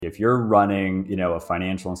if you're running, a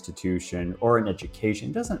financial institution or an education,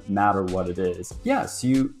 it doesn't matter what it is. Yes,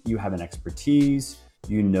 you have an expertise,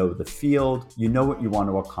 you know the field, you know what you want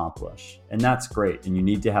to accomplish, and that's great, and you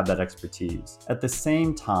need to have that expertise. At the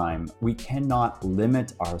same time, we cannot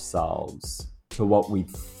limit ourselves to what we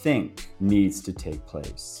think needs to take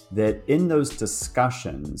place. That in those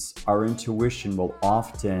discussions, our intuition will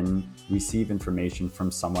often receive information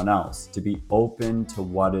from someone else, to be open to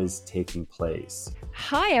what is taking place.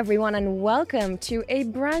 Hi everyone, and welcome to a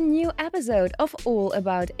brand new episode of All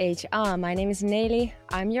About HR. My name is Nelly,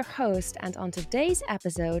 I'm your host, and on today's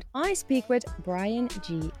episode, I speak with Brian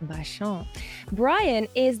G. Bachand. Brian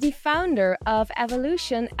is the founder of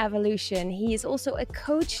Evolution Evolution. He is also a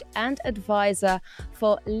coach and advisor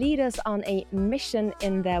for leaders on a mission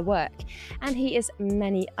in their work, and he is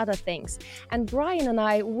many other things. And Brian and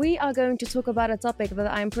I, we are going to talk about a topic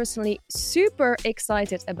that I'm personally super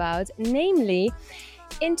excited about, namely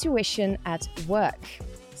intuition at work.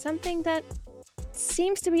 Something that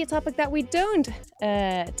seems to be a topic that we don't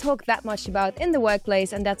talk that much about in the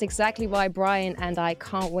workplace, and that's exactly why Brian and I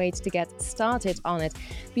can't wait to get started on it.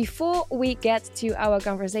 Before we get to our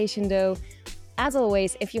conversation though, as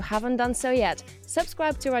always, if you haven't done so yet,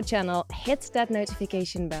 subscribe to our channel, hit that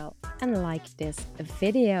notification bell, and like this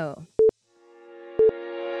video.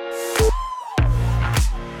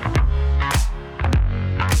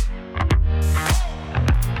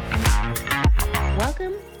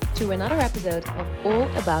 Welcome to another episode of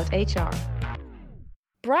All About HR.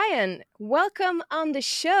 Brian, welcome on the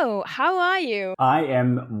show. How are you? I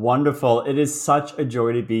am wonderful. It is such a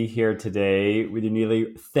joy to be here today with you,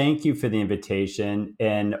 Neely. Thank you for the invitation,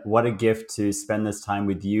 and what a gift to spend this time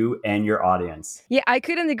with you and your audience. Yeah, I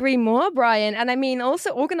couldn't agree more, Brian. And I mean,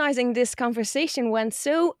 also organizing this conversation went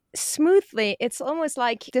so smoothly. It's almost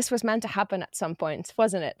like this was meant to happen at some point,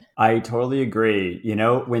 wasn't it? I totally agree.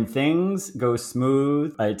 When things go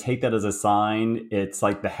smooth, I take that as a sign. It's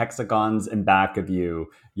like the hexagons in back of you.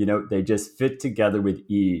 They just fit together with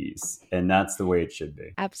ease, and that's the way it should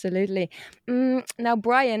be. Absolutely. Now,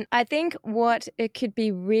 Brian, I think what it could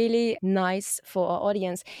be really nice for our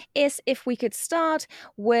audience is if we could start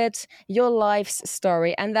with your life's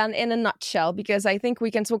story, and then in a nutshell, because I think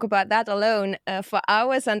we can talk about that alone for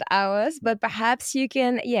hours and hours, but perhaps you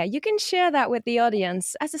can share that with the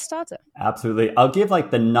audience as a starter. Absolutely. I'll give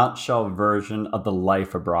the nutshell version of the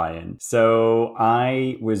life of Brian. So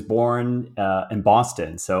I was born in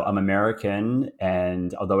Boston. So I'm American,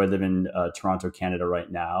 and although I live in Toronto, Canada right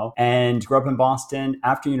now, and grew up in Boston.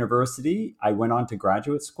 After university, I went on to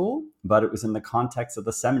graduate school, but it was in the context of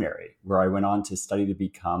the seminary, where I went on to study to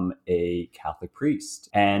become a Catholic priest.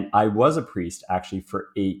 And I was a priest actually for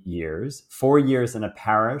 8 years, 4 years in a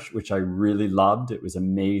parish, which I really loved. It was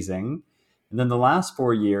amazing. And then the last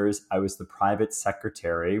 4 years, I was the private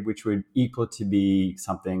secretary, which would equal to be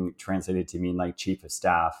something translated to mean like chief of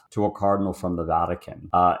staff to a cardinal from the Vatican,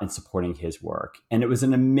 in supporting his work. And it was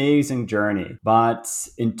an amazing journey, but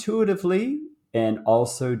intuitively, and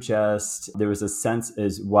also just there was a sense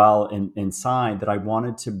as well inside that I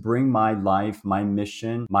wanted to bring my life, my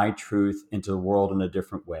mission, my truth into the world in a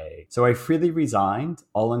different way. So I freely resigned,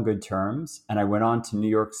 all on good terms, and I went on to New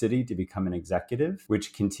York City to become an executive,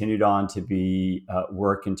 which continued on to be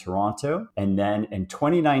work in Toronto. And then in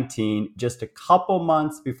 2019, just a couple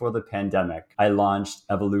months before the pandemic, I launched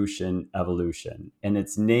Evolution Evolution. And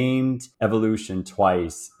it's named Evolution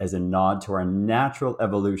twice as a nod to our natural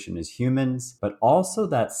evolution as humans, but also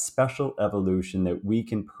that special evolution that we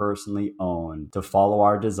can personally own to follow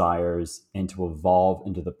our desires and to evolve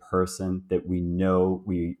into the person that we know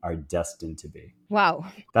we are destined to be. Wow.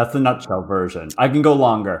 That's the nutshell version. I can go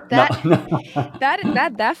longer.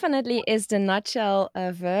 That definitely is the nutshell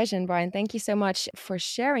version, Brian. Thank you so much for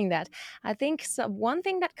sharing that. I think one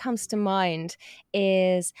thing that comes to mind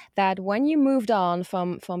is that when you moved on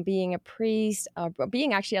from being a priest, or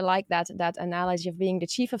being actually, I like that analogy of being the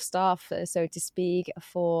chief of staff, so to speak,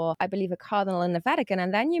 for, I believe, a cardinal in the Vatican,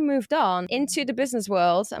 and then you moved on into the business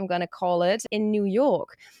world, I'm going to call it, in New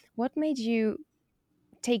York. What made you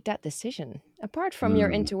take that decision, apart from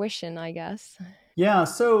your intuition, I guess? Yeah.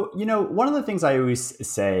 So, one of the things I always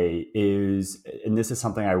say is, and this is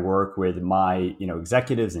something I work with my,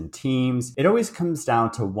 executives and teams, it always comes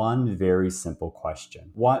down to one very simple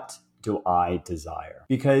question. What do I desire?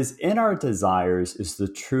 Because in our desires is the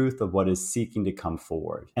truth of what is seeking to come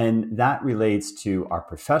forward. And that relates to our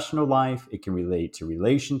professional life. It can relate to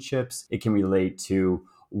relationships. It can relate to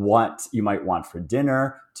what you might want for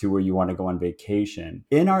dinner, to where you want to go on vacation.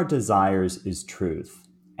 In our desires is truth.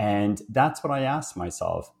 And that's what I asked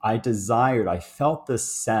myself. I felt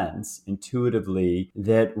this sense intuitively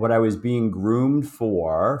that what I was being groomed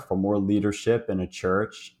for more leadership in a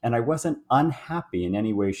church, and I wasn't unhappy in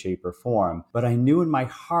any way, shape, or form, but I knew in my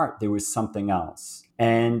heart there was something else.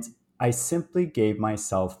 And I simply gave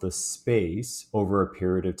myself the space over a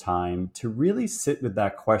period of time to really sit with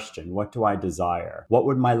that question. What do I desire? What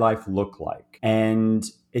would my life look like? And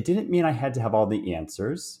it didn't mean I had to have all the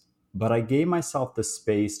answers, but I gave myself the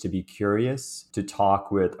space to be curious, to talk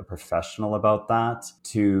with a professional about that,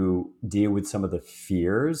 to deal with some of the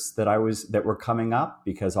fears that were coming up,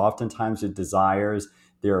 because oftentimes with desires,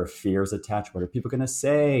 there are fears attached. What are people going to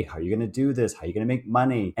say? How are you going to do this? How are you going to make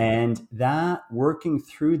money? And that, working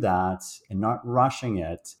through that and not rushing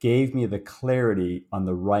it, gave me the clarity on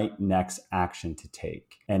the right next action to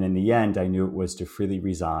take. And in the end, I knew it was to freely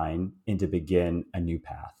resign and to begin a new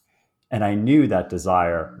path. And I knew that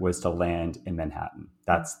desire was to land in Manhattan.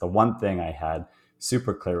 That's the one thing I had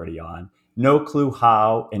super clarity on. No clue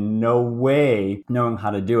how, and no way knowing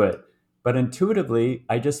how to do it. But intuitively,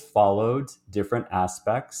 I just followed different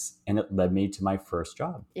aspects, and it led me to my first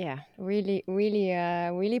job. Yeah, really, really,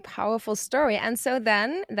 really powerful story. And so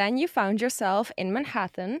then you found yourself in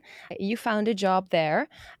Manhattan. You found a job there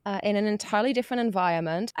in an entirely different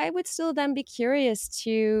environment. I would still then be curious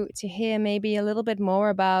to hear maybe a little bit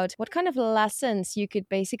more about what kind of lessons you could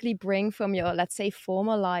basically bring from your, let's say,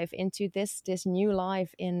 former life into this new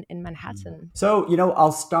life in Manhattan. So,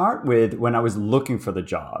 I'll start with when I was looking for the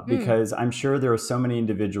job, because I'm sure there are so many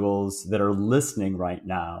individuals that are listening right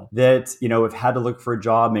now that, have had to look for a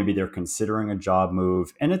job. Maybe they're considering a job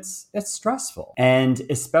move, and it's stressful. And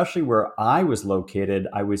especially where I was located,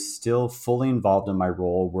 I was still fully involved in my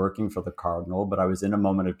role working for the Cardinal, but I was in a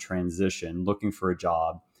moment of transition looking for a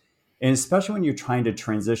job. And especially when you're trying to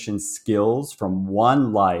transition skills from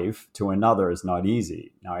one life to another is not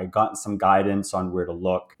easy. Now, I got some guidance on where to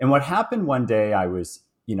look. And what happened one day, I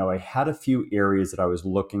had a few areas that I was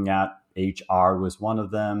looking at. HR was one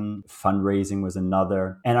of them. Fundraising was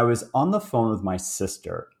another. And I was on the phone with my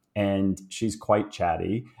sister, and she's quite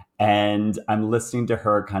chatty. And I'm listening to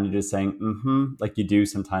her kind of just saying, like you do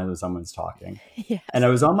sometimes when someone's talking. Yes. And I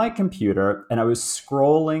was on my computer and I was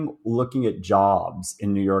scrolling, looking at jobs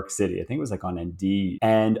in New York City. I think it was like on Indeed.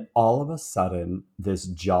 And all of a sudden, this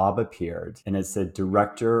job appeared, and it said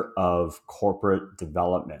Director of Corporate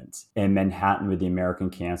Development in Manhattan with the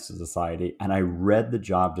American Cancer Society. And I read the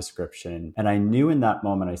job description, and I knew in that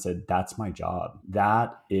moment, I said, that's my job.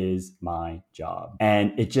 That is my job.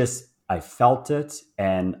 And I felt it,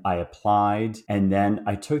 and I applied, and then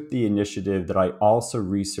I took the initiative that I also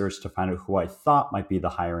researched to find out who I thought might be the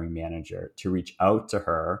hiring manager, to reach out to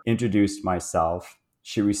her, introduced myself.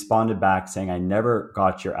 She responded back saying, I never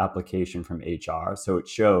got your application from HR. So it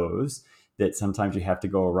shows that sometimes you have to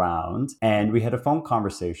go around. And we had a phone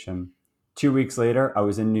conversation. 2 weeks later, I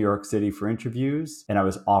was in New York City for interviews, and I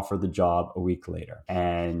was offered the job a week later.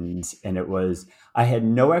 And I had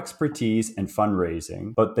no expertise in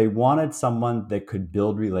fundraising, but they wanted someone that could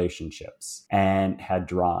build relationships and had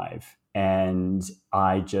drive. And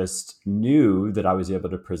I just knew that I was able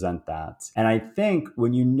to present that. And I think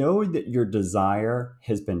when you know that your desire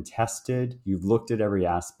has been tested, you've looked at every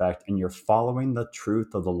aspect, and you're following the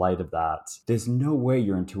truth of the light of that, there's no way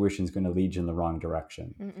your intuition is going to lead you in the wrong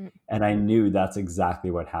direction. And I knew that's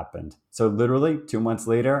exactly what happened. So literally 2 months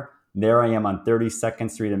later, there I am on 32nd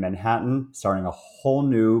Street in Manhattan, starting a whole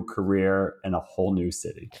new career in a whole new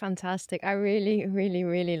city. Fantastic. I really, really,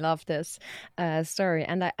 really love this story.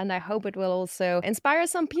 And I hope it will also inspire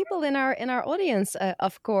some people in our audience,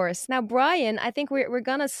 of course. Now, Brian, I think we're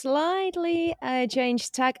going to slightly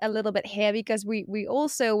change tack a little bit here, because we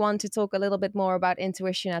also want to talk a little bit more about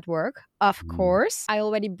intuition at work. Of course, I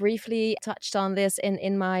already briefly touched on this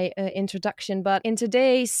in my introduction, but in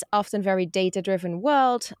today's often very data-driven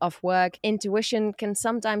world of work, intuition can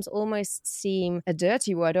sometimes almost seem a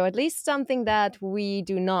dirty word, or at least something that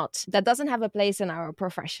doesn't have a place in our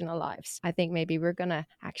professional lives. I think maybe we're gonna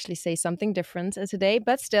actually say something different today,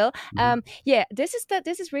 but still,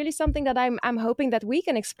 this is really something that I'm hoping that we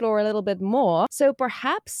can explore a little bit more. So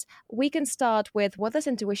perhaps we can start with, what does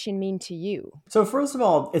intuition mean to you? So first of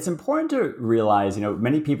all, it's important to realize,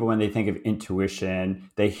 many people, when they think of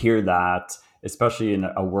intuition, they hear that, especially in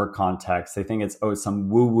a work context, they think it's some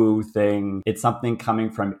woo-woo thing. It's something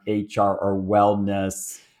coming from HR or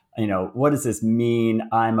wellness. What does this mean?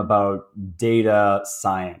 I'm about data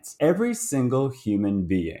science. Every single human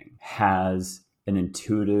being has an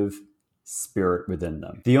intuitive spirit within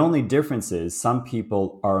them. The only difference is some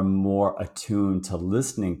people are more attuned to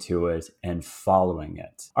listening to it and following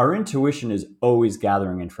it. Our intuition is always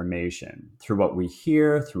gathering information through what we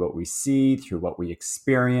hear, through what we see, through what we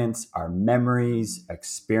experience, our memories,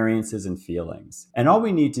 experiences, and feelings. And all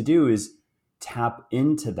we need to do is tap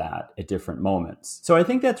into that at different moments. So I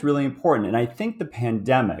think that's really important. And I think the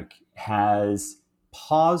pandemic has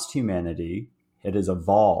paused humanity. It has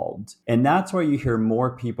evolved. And that's why you hear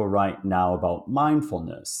more people right now about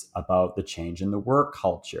mindfulness, about the change in the work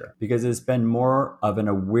culture, because there's been more of an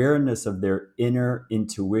awareness of their inner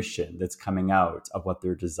intuition that's coming out of what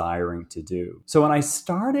they're desiring to do. So when I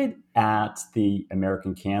started at the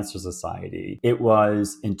American Cancer Society, it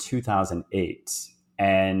was in 2008.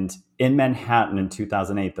 And in Manhattan in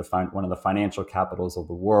 2008, one of the financial capitals of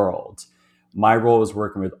the world, my role was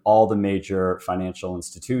working with all the major financial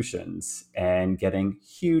institutions and getting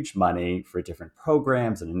huge money for different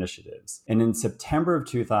programs and initiatives. And in September of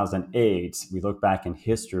 2008, we look back in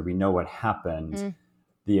history, we know what happened.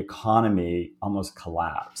 The economy almost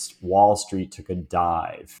collapsed. Wall Street took a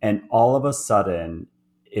dive. And all of a sudden,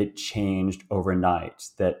 it changed overnight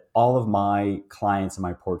that all of my clients in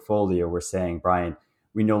my portfolio were saying, Brian,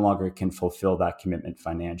 we no longer can fulfill that commitment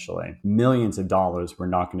financially. Millions of dollars were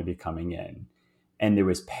not going to be coming in. And there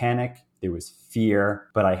was panic, there was fear.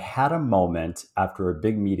 But I had a moment after a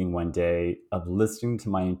big meeting one day of listening to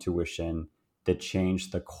my intuition that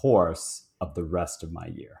changed the course of the rest of my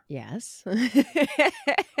year. Yes.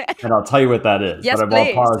 And I'll tell you what that is. Yes, but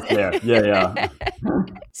please. I'll pause there. Yeah.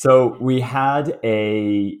 So we had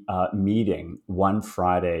a meeting one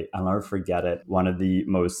Friday. I'll never forget it. One of the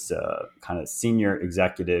most kind of senior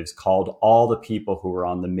executives called all the people who were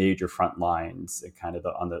on the major front lines, kind of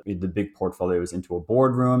on the big portfolios, into a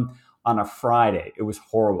boardroom on a Friday. It was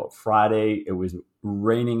horrible. Friday, it was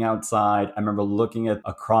raining outside. I remember looking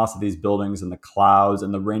across these buildings and the clouds,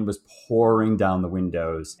 and the rain was pouring down the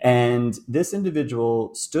windows. And this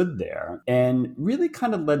individual stood there and really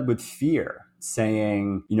kind of led with fear,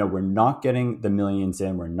 saying, we're not getting the millions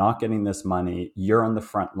in. We're not getting this money. You're on the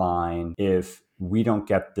front line. If we don't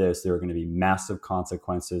get this, there are going to be massive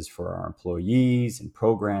consequences for our employees and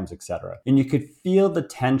programs, et cetera. And you could feel the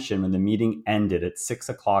tension when the meeting ended at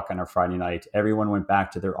 6:00 on a Friday night. Everyone went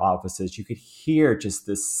back to their offices. You could hear just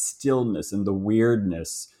this stillness and the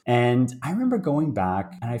weirdness. And I remember going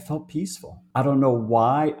back and I felt peaceful. I don't know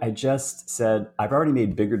why. I just said, I've already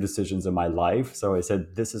made bigger decisions in my life. So I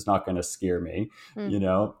said, this is not going to scare me,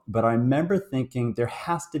 But I remember thinking there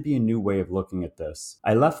has to be a new way of looking at this.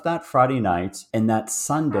 I left that Friday night, and that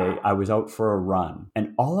Sunday I was out for a run.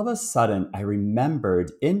 And all of a sudden I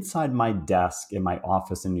remembered inside my desk in my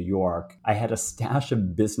office in New York, I had a stash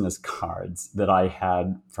of business cards that I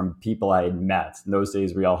had from people I had met. In those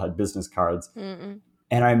days, we all had business cards.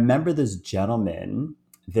 And I remember this gentleman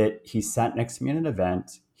that he sat next to me at an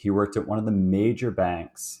event. He worked at one of the major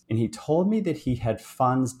banks. And he told me that he had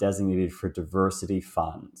funds designated for diversity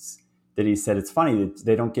funds. That he said, it's funny that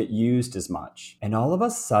they don't get used as much. And all of a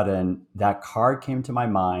sudden, that card came to my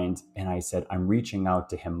mind. And I said, I'm reaching out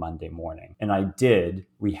to him Monday morning. And I did.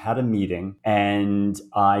 We had a meeting. And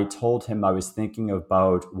I told him I was thinking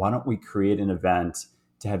about, why don't we create an event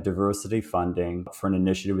to have diversity funding for an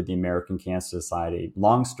initiative with the American Cancer Society.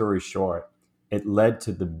 Long story short, it led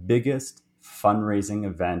to the biggest fundraising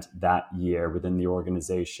event that year within the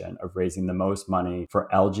organization of raising the most money for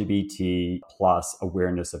LGBT plus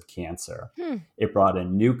awareness of cancer. It brought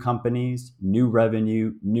in new companies, new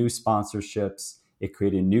revenue, new sponsorships. It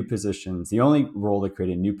created new positions, the only role that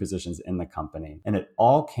created new positions in the company. And it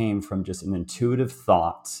all came from just an intuitive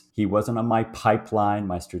thought. He wasn't on my pipeline,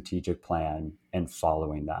 my strategic plan, and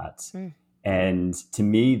following that. And to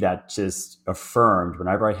me, that just affirmed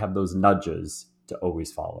whenever I have those nudges to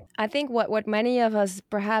always follow. I think what many of us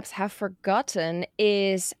perhaps have forgotten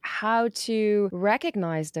is how to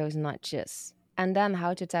recognize those nudges. And then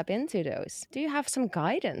how to tap into those. Do you have some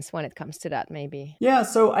guidance when it comes to that, maybe? Yeah,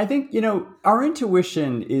 so I think, our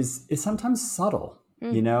intuition is sometimes subtle,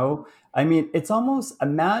 I mean, it's almost,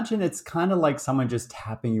 imagine it's kind of like someone just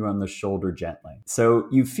tapping you on the shoulder gently. So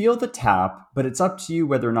you feel the tap, but it's up to you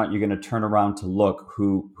whether or not you're going to turn around to look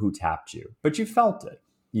who tapped you. But you felt it.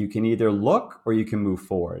 You can either look or you can move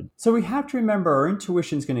forward. So we have to remember our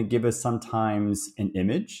intuition is going to give us sometimes an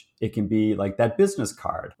image. It can be like that business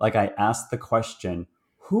card. Like I asked the question,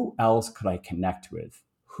 who else could I connect with?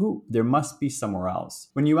 there must be somewhere else.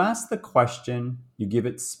 When you ask the question, you give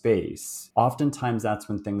it space. Oftentimes that's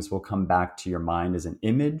when things will come back to your mind as an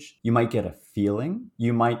image. You might get a feeling.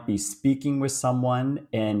 You might be speaking with someone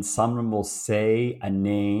and someone will say a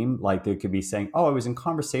name, like they could be saying, oh, I was in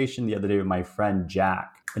conversation the other day with my friend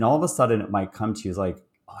Jack. And all of a sudden it might come to you as like,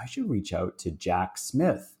 oh, I should reach out to Jack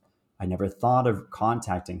Smith. I never thought of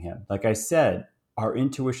contacting him. Like I said, our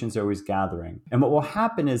intuition's always gathering. And what will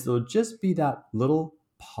happen is there'll just be that little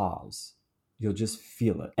pause. You'll just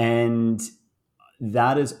feel it. And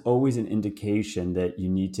that is always an indication that you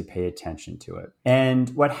need to pay attention to it. And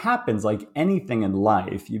what happens, like anything in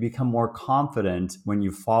life, you become more confident when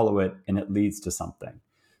you follow it and it leads to something.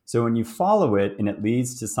 So when you follow it and it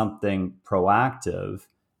leads to something proactive,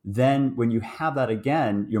 then when you have that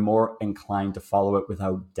again, you're more inclined to follow it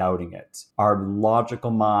without doubting it. Our logical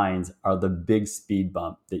minds are the big speed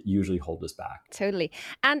bump that usually hold us back. Totally.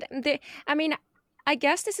 And I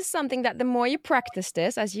guess this is something that the more you practice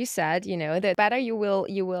this, as you said, the better you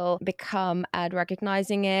will become at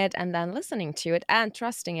recognizing it and then listening to it and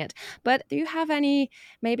trusting it. But do you have any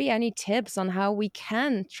tips on how we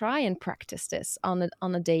can try and practice this on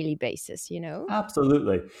a daily basis,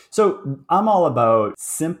 Absolutely. So I'm all about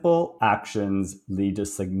simple actions lead to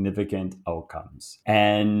significant outcomes.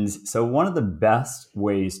 And so one of the best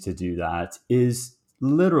ways to do that is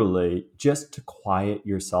literally just to quiet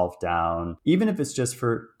yourself down, even if it's just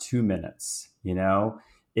for 2 minutes,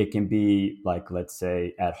 It can be like, let's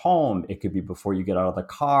say at home, it could be before you get out of the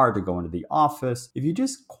car to go into the office. If you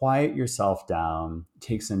just quiet yourself down,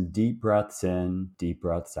 take some deep breaths in, deep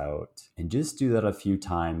breaths out, and just do that a few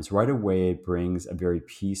times, right away, it brings a very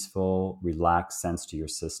peaceful, relaxed sense to your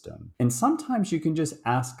system. And sometimes you can just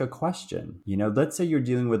ask a question. Let's say you're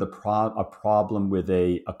dealing with a problem with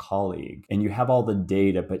a colleague and you have all the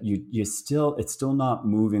data, but it's still not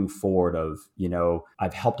moving forward of,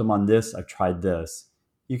 I've helped them on this, I've tried this.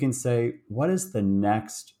 You can say, what is the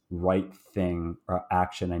next right thing or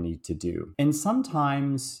action I need to do? And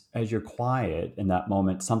sometimes as you're quiet in that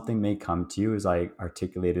moment, something may come to you, as I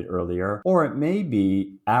articulated earlier, or it may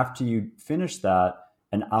be after you finish that,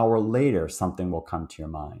 an hour later, something will come to your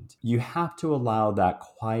mind. You have to allow that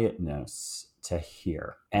quietness to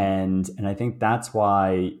hear. And I think that's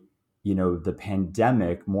why the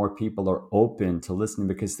pandemic, more people are open to listening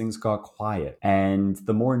because things got quiet. And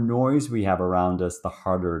the more noise we have around us, the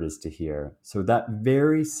harder it is to hear. So that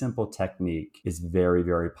very simple technique is very,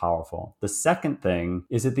 very powerful. The second thing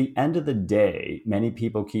is at the end of the day, many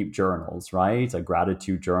people keep journals, right? A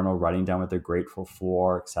gratitude journal, writing down what they're grateful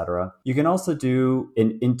for, etc. You can also do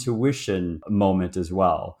an intuition moment as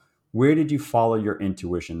well. Where did you follow your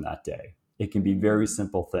intuition that day? It can be very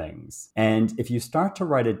simple things. And if you start to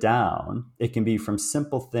write it down, it can be from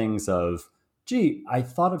simple things of, gee, I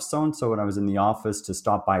thought of so-and-so when I was in the office to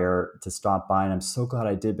stop by. And I'm so glad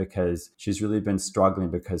I did because she's really been struggling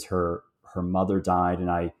because her mother died. And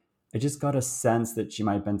I just got a sense that she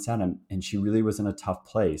might have been sad and she really was in a tough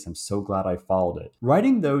place. I'm so glad I followed it.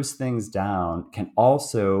 Writing those things down can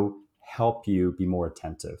also help you be more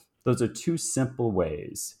attentive. Those are two simple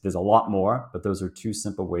ways. There's a lot more, but those are two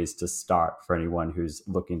simple ways to start for anyone who's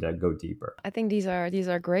looking to go deeper. I think these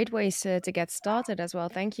are great ways to get started as well.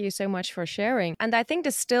 Thank you so much for sharing. And I think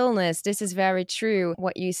the stillness, this is very true,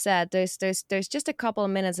 what you said. There's just a couple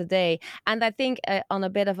of minutes a day. And I think on a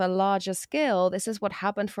bit of a larger scale, this is what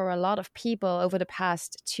happened for a lot of people over the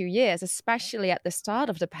past 2 years, especially at the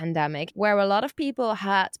start of the pandemic, where a lot of people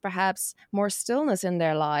had perhaps more stillness in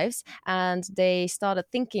their lives and they started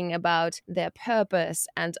thinking about their purpose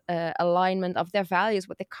and alignment of their values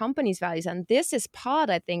with the company's values. And this is part,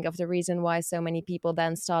 I think, of the reason why so many people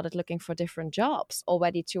then started looking for different jobs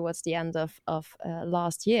already towards the end of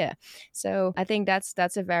last year. So I think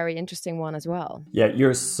that's a very interesting one as well. Yeah,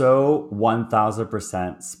 you're so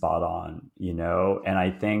 1000% spot on, and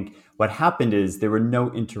I think what happened is there were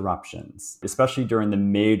no interruptions, especially during the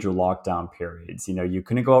major lockdown periods. You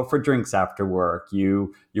couldn't go out for drinks after work.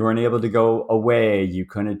 You weren't able to go away. You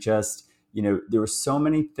couldn't just, there were so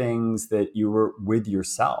many things that you were with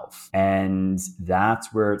yourself. And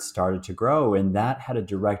that's where it started to grow. And that had a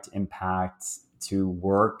direct impact to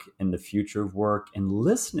work and the future of work and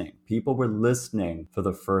listening. People were listening for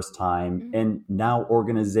the first time. And now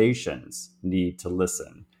organizations need to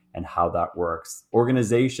listen. and how that works.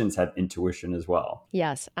 Organizations have intuition as well.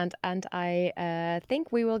 Yes, and I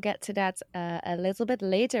think we will get to that a little bit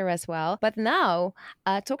later as well. But now,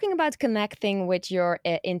 talking about connecting with your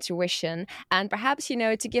intuition, and perhaps,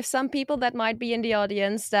 to give some people that might be in the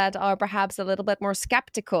audience that are perhaps a little bit more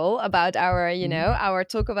skeptical about our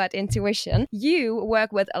talk about intuition. You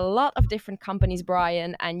work with a lot of different companies,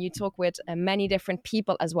 Brian, and you talk with many different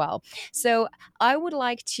people as well. So I would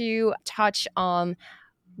like to touch on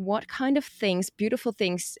what kind of things, beautiful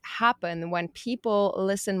things, happen when people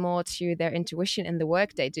listen more to their intuition in the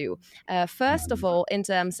work they do. First of all, in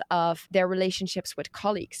terms of their relationships with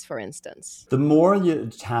colleagues, for instance. The more you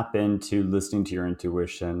tap into listening to your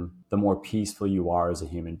intuition, the more peaceful you are as a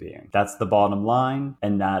human being. That's the bottom line,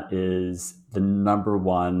 and that is the number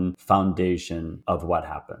one foundation of what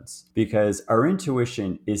happens. Because our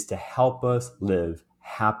intuition is to help us live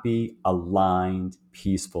happy, aligned,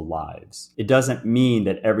 peaceful lives. It doesn't mean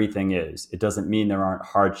that everything is. It doesn't mean there aren't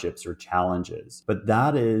hardships or challenges. But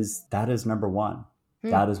that is number one.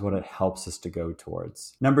 That is what it helps us to go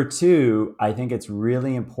towards. Number two, I think it's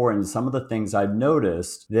really important. Some of the things I've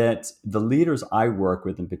noticed that the leaders I work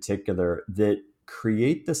with in particular that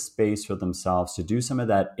create the space for themselves to do some of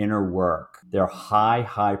that inner work, they're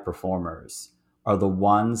high performers, are the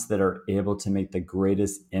ones that are able to make the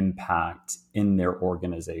greatest impact in their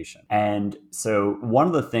organization. And so one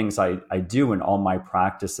of the things I do in all my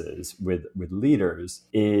practices with leaders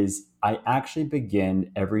is I actually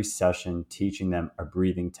begin every session teaching them a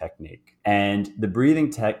breathing technique. And the breathing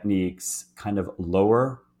techniques kind of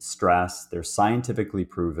lower stress, they're scientifically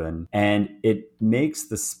proven, and it makes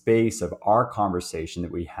the space of our conversation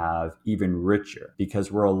that we have even richer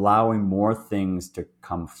because we're allowing more things to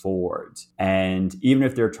come forward. And even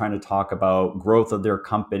if they're trying to talk about growth of their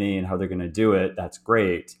company and how they're going to do it, that's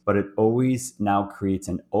great. But it always now creates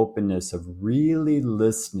an openness of really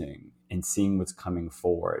listening and seeing what's coming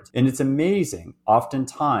forward. And it's amazing.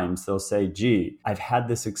 Oftentimes they'll say, gee, I've had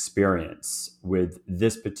this experience with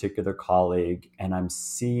this particular colleague and I'm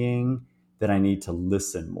seeing that I need to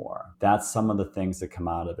listen more. That's some of the things that come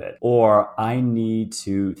out of it. Or I need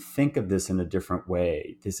to think of this in a different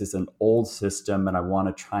way. This is an old system and I want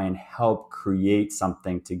to try and help create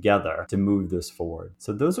something together to move this forward.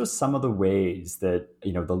 So those are some of the ways that,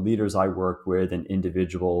 the leaders I work with and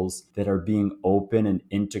individuals that are being open and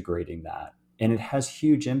integrating that. And it has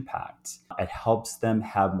huge impact. It helps them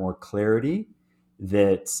have more clarity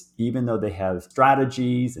that even though they have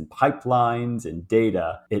strategies and pipelines and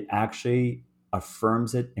data, it actually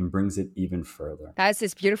affirms it and brings it even further. That's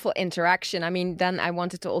this beautiful interaction. I mean, then I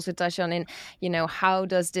wanted to also touch on how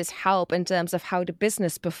does this help in terms of how the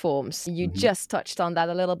business performs? You just touched on that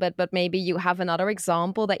a little bit, but maybe you have another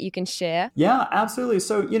example that you can share. Yeah, absolutely.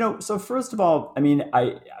 So first of all, I mean,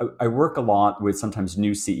 I work a lot with sometimes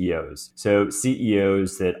new CEOs. So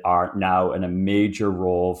CEOs that are now in a major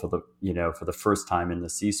role for the first time in the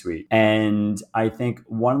C-suite. And I think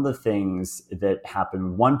one of the things that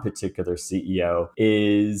happened with one particular CEO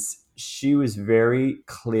is she was very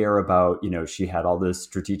clear about, she had all the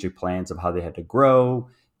strategic plans of how they had to grow.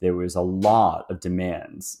 There was a lot of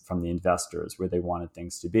demands from the investors where they wanted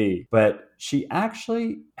things to be. But she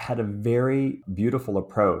actually had a very beautiful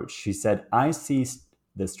approach. She said, I see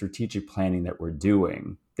the strategic planning that we're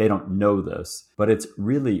doing. They don't know this, but it's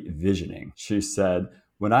really visioning. She said,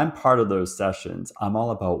 when I'm part of those sessions, I'm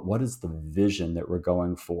all about what is the vision that we're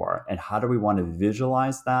going for and how do we want to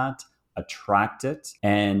visualize that, attract it,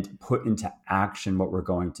 and put into action what we're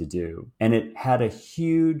going to do. And it had a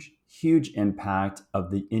huge impact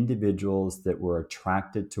of the individuals that were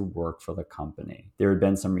attracted to work for the company. There had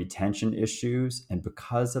been some retention issues, and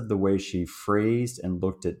because of the way she phrased and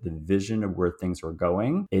looked at the vision of where things were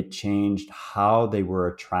going, it changed how they were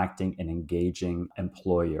attracting and engaging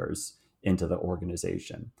employers into the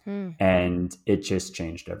organization. And it just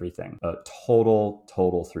changed everything. A total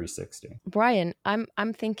 360. Brian,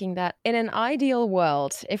 I'm thinking that in an ideal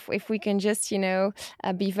world, if we can just,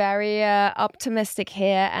 be very optimistic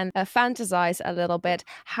here and fantasize a little bit,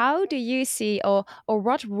 how do you see or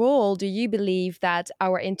what role do you believe that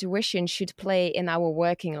our intuition should play in our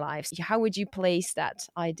working lives? How would you place that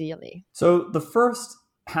ideally? So the first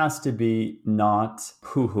has to be not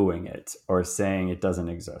poo-hooing it or saying it doesn't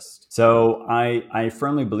exist. So I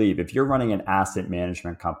firmly believe if you're running an asset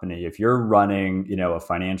management company, if you're running, a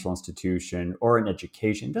financial institution or an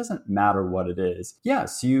education, it doesn't matter what it is.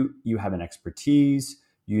 Yes, you have an expertise,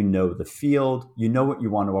 you know the field, you know what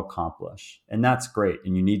you want to accomplish, and that's great.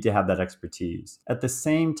 And you need to have that expertise. At the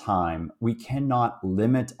same time, we cannot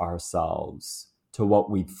limit ourselves to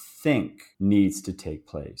what we think needs to take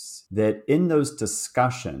place. That in those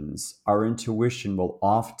discussions, our intuition will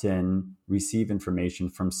often receive information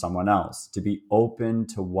from someone else, to be open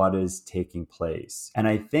to what is taking place. And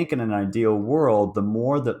I think in an ideal world, the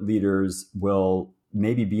more that leaders will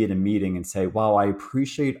maybe be at a meeting and say, wow, I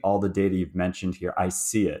appreciate all the data you've mentioned here. I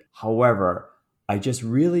see it. However, I just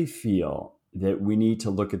really feel that we need to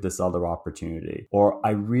look at this other opportunity. Or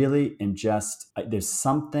I really am there's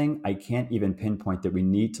something I can't even pinpoint that we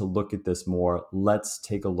need to look at this more. Let's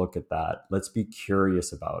take a look at that. Let's be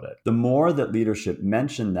curious about it. The more that leadership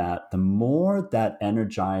mention that, the more that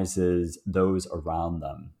energizes those around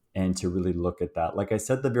them and to really look at that. Like I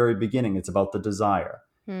said at the very beginning, it's about the desire.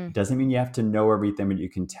 It doesn't mean you have to know everything, but you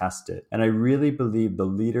can test it. And I really believe the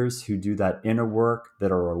leaders who do that inner work, that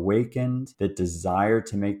are awakened, that desire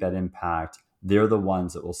to make that impact, they're the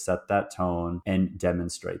ones that will set that tone and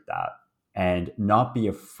demonstrate that. And not be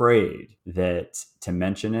afraid to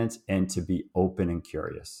mention it and to be open and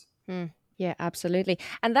curious. Yeah, absolutely.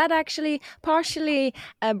 And that actually partially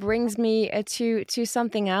brings me to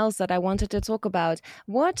something else that I wanted to talk about.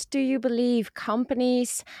 What do you believe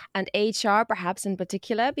companies and HR, perhaps in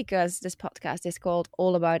particular, because this podcast is called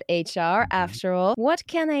All About HR after all, what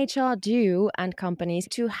can HR do and companies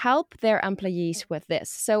to help their employees with this?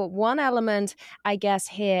 So one element, I guess,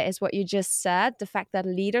 here is what you just said, the fact that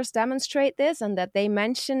leaders demonstrate this and that they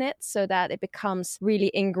mention it so that it becomes really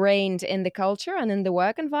ingrained in the culture and in the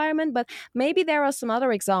work environment. But maybe there are some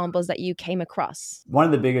other examples that you came across. One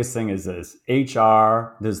of the biggest things is this.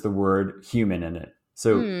 HR, there's the word human in it.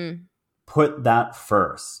 So put that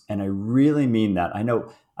first. And I really mean that. I know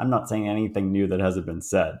I'm not saying anything new that hasn't been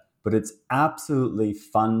said, but it's absolutely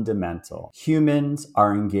fundamental. Humans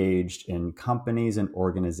are engaged in companies and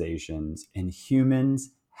organizations, and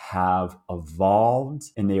humans have evolved,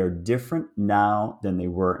 and they are different now than they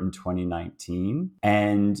were in 2019.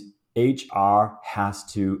 And HR has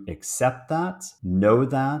to accept that, know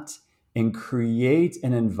that, and create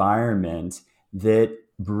an environment that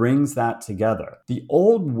brings that together. The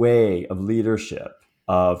old way of leadership,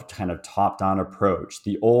 of kind of top-down approach,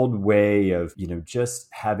 the old way of, just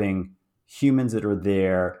having humans that are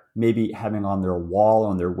there, maybe having on their wall,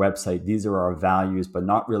 on their website, these are our values, but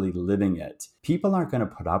not really living it. People aren't going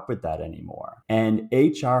to put up with that anymore. And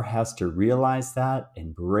HR has to realize that,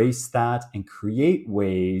 embrace that, and create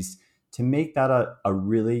ways to make that a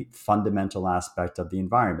really fundamental aspect of the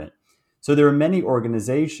environment. So there are many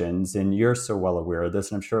organizations, and you're so well aware of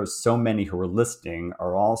this, and I'm sure so many who are listening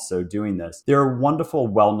are also doing this. There are wonderful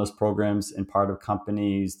wellness programs in part of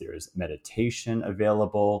companies. There's meditation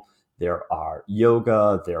available. There are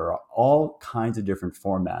yoga. There are all kinds of different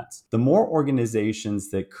formats. The more organizations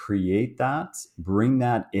that create that, bring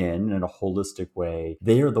that in a holistic way,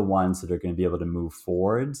 they are the ones that are going to be able to move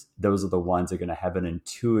forward. Those are the ones that are going to have an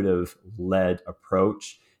intuitive-led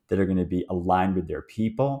approach, that are going to be aligned with their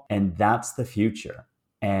people. And that's the future.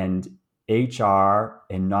 And HR,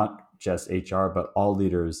 and not just HR, but all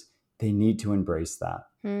leaders, they need to embrace that.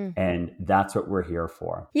 And that's what we're here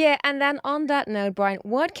for. Yeah. And then on that note, Brian,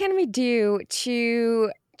 what can we do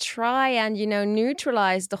to try and,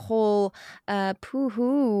 neutralize the whole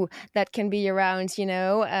poo-hoo that can be around,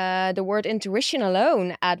 the word intuition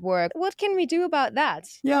alone at work? What can we do about that?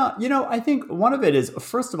 Yeah, I think one of it is,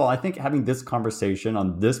 first of all, I think having this conversation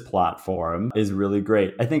on this platform is really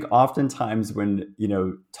great. I think oftentimes when,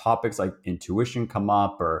 topics like intuition come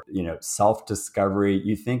up, or, self-discovery,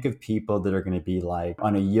 you think of people that are going to be like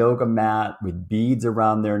on a yoga mat with beads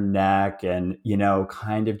around their neck and,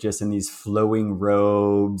 kind of just in these flowing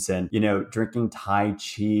robes and, drinking Tai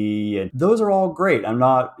Chi. And those are all great. I'm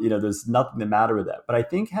not, there's nothing the matter with that. But I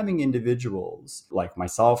think having individuals like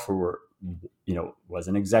myself who were, was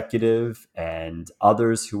an executive, and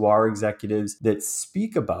others who are executives that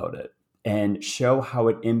speak about it and show how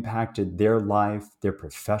it impacted their life, their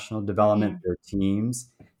professional development, their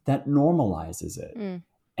teams, that normalizes it.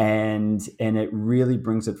 And it really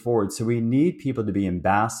brings it forward. So we need people to be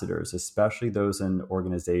ambassadors, especially those in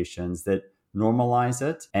organizations that normalize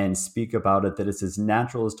it and speak about it, that it's as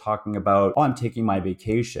natural as talking about, I'm taking my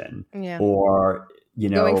vacation, or,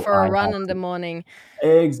 going for a run in the morning.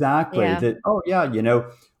 Exactly. That,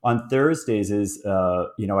 on Thursdays is,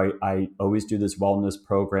 I always do this wellness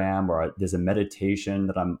program, or there's a meditation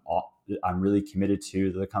that I'm really committed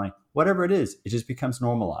to the company. Whatever it is, it just becomes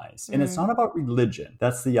normalized. And it's not about religion.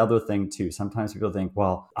 That's the other thing too. Sometimes people think,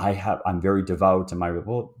 well, I'm very devout, and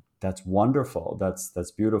that's wonderful.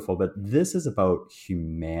 That's beautiful. But this is about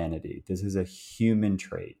humanity. This is a human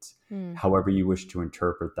trait, however you wish to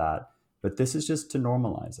interpret that. But this is just to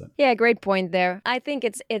normalize it. Yeah, great point there. I think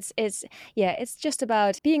it's just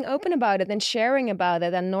about being open about it and sharing about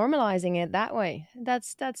it and normalizing it that way.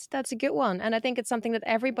 That's a good one. And I think it's something that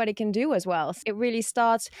everybody can do as well. It really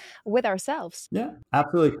starts with ourselves. Yeah,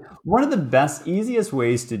 absolutely. One of the best, easiest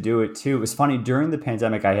ways to do it too. It was funny during the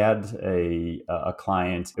pandemic. I had a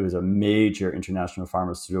client. It was a major international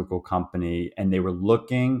pharmaceutical company, and they were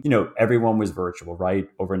looking. Everyone was virtual, right,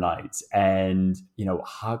 overnight, and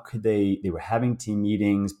how could they? They were having team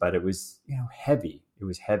meetings, but it was heavy. It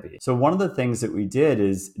was heavy. So one of the things that we did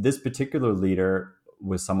is this particular leader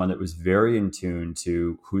was someone that was very in tune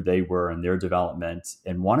to who they were and their development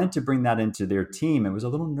and wanted to bring that into their team and was a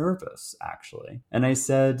little nervous, actually. And I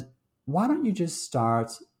said, why don't you just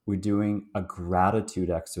start with doing a gratitude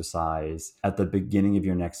exercise at the beginning of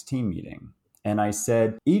your next team meeting? And I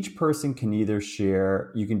said, each person can either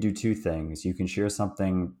share, you can do two things. You can share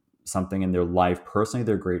something in their life personally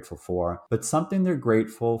they're grateful for, but something they're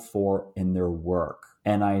grateful for in their work.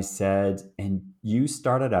 And I said, and you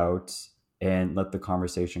started out and let the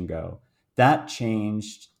conversation go. That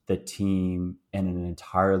changed the team in an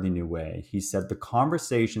entirely new way. He said the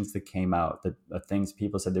conversations that came out, the things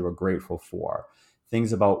people said they were grateful for,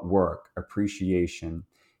 things about work, appreciation,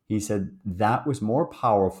 he said that was more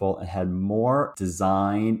powerful and had more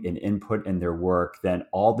design and input in their work than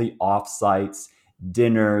all the offsites,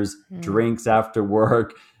 dinners, drinks after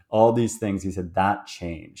work, all these things. He said that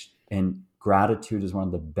changed. And gratitude is one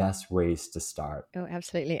of the best ways to start. Oh,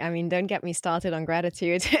 absolutely. I mean, don't get me started on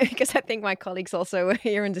gratitude because I think my colleagues also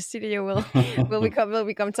here in the studio will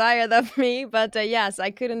become tired of me. But yes, I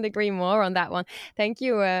couldn't agree more on that one. Thank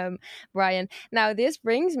you, Brian. Now, this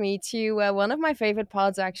brings me to one of my favorite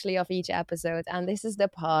parts actually of each episode. And this is the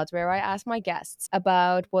part where I ask my guests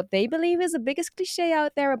about what they believe is the biggest cliche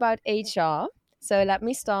out there about HR. So let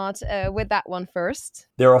me start with that one first.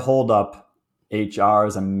 They're a holdup. HR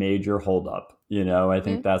is a major holdup. I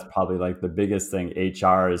think that's probably like the biggest thing.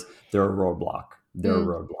 HR is they're a roadblock. They're a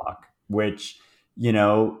roadblock, which,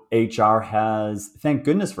 HR has, thank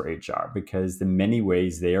goodness for HR, because in many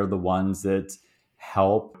ways they are the ones that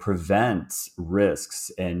help prevent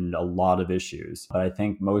risks and a lot of issues. But I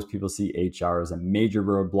think most people see HR as a major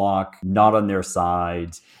roadblock, not on their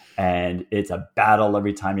side. And it's a battle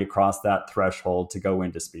every time you cross that threshold to go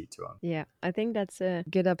in to speak to them. Yeah, I think that's a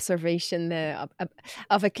good observation of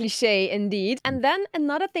a cliche indeed. And then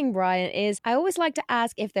another thing, Brian, is I always like to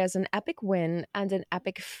ask if there's an epic win and an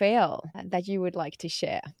epic fail that you would like to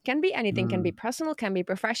share. Can be anything, can be personal, can be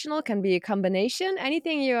professional, can be a combination,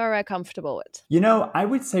 anything you're comfortable with. I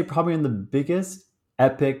would say probably one of the biggest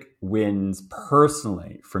epic wins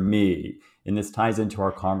personally for me, and this ties into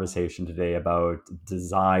our conversation today about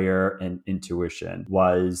desire and intuition,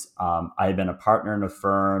 was I had been a partner in a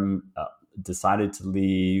firm, decided to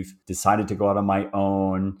leave, decided to go out on my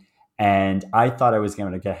own. And I thought I was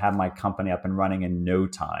going to have my company up and running in no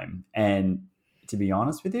time. And to be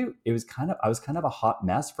honest with you, I was kind of a hot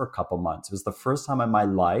mess for a couple months. It was the first time in my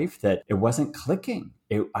life that it wasn't clicking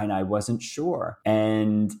and I wasn't sure.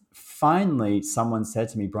 And finally, someone said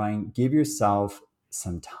to me, Brian, give yourself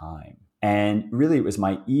some time. And really, it was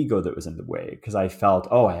my ego that was in the way because I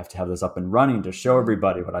felt, I have to have this up and running to show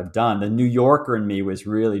everybody what I've done. The New Yorker in me was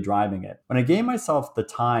really driving it. When I gave myself the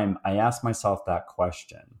time, I asked myself that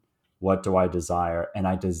question, what do I desire? And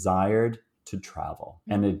I desired to travel,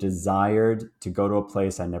 and I desired to go to a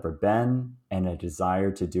place I'd never been, and I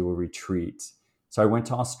desired to do a retreat. So I went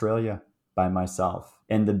to Australia by myself.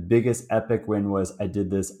 And the biggest epic win was I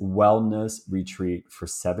did this wellness retreat for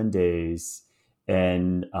 7 days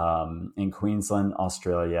in Queensland,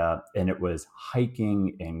 Australia. And it was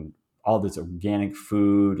hiking and all this organic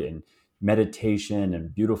food and meditation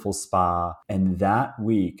and beautiful spa. And that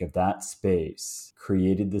week of that space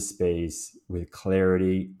created the space with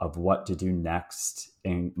clarity of what to do next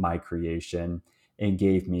in my creation and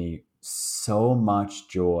gave me so much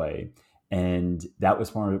joy. And that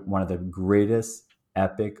was one of the greatest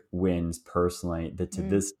epic wins personally that to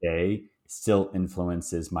this day still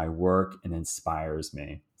influences my work and inspires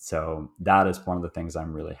me. So that is one of the things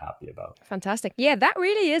I'm really happy about. Fantastic. Yeah, that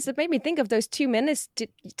really is. It made me think of those 2 minutes. To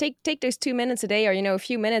take those 2 minutes a day, or a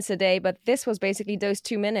few minutes a day. But this was basically those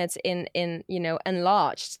 2 minutes in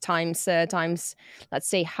enlarged times let's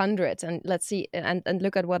say 100, and let's see and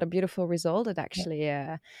look at what a beautiful result it actually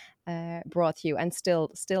brought you and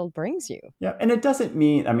still brings you. Yeah, and it doesn't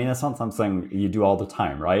mean, that's not something you do all the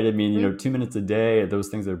time, right? 2 minutes a day, those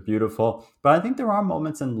things are beautiful. But I think there are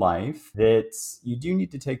moments in life that you do need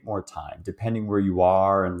to take more time, depending where you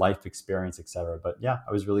are and life experience, etc. But yeah,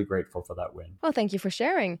 I was really grateful for that win. Well, thank you for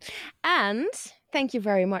sharing. And Thank you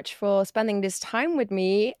very much for spending this time with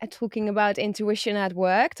me, talking about intuition at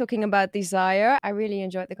work, talking about desire. I really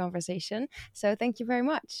enjoyed the conversation. So thank you very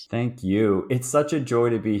much. Thank you. It's such a joy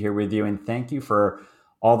to be here with you. And thank you for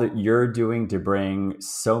all that you're doing to bring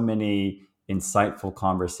so many insightful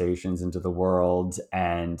conversations into the world.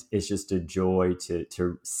 And it's just a joy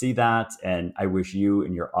to see that. And I wish you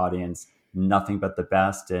and your audience nothing but the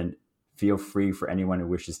best. And feel free for anyone who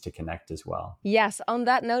wishes to connect as well. Yes, on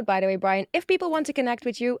that note, by the way, Brian, if people want to connect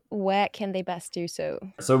with you, where can they best do so?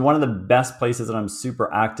 So one of the best places that I'm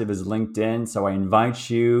super active is LinkedIn. So I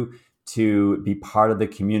invite you to be part of the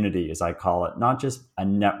community, as I call it, not just a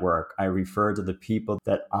network. I refer to the people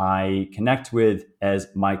that I connect with as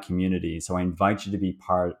my community. So I invite you to be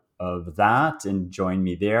part of that and join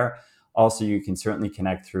me there. Also, you can certainly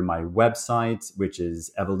connect through my website, which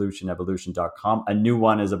is evolution.com. A new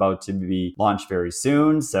one is about to be launched very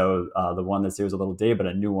soon. So the one that's here is a little day, but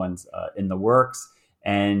a new one's in the works.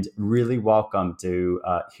 And really welcome to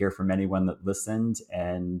hear from anyone that listened,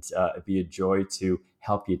 and it'd be a joy to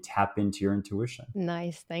help you tap into your intuition.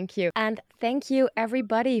 Nice. Thank you. And thank you,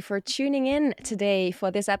 everybody, for tuning in today for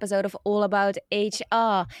this episode of All About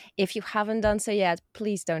HR. If you haven't done so yet,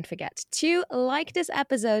 please don't forget to like this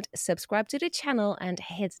episode, subscribe to the channel, and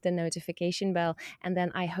hit the notification bell. And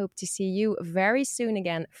then I hope to see you very soon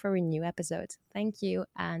again for a new episode. Thank you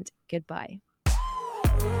and goodbye.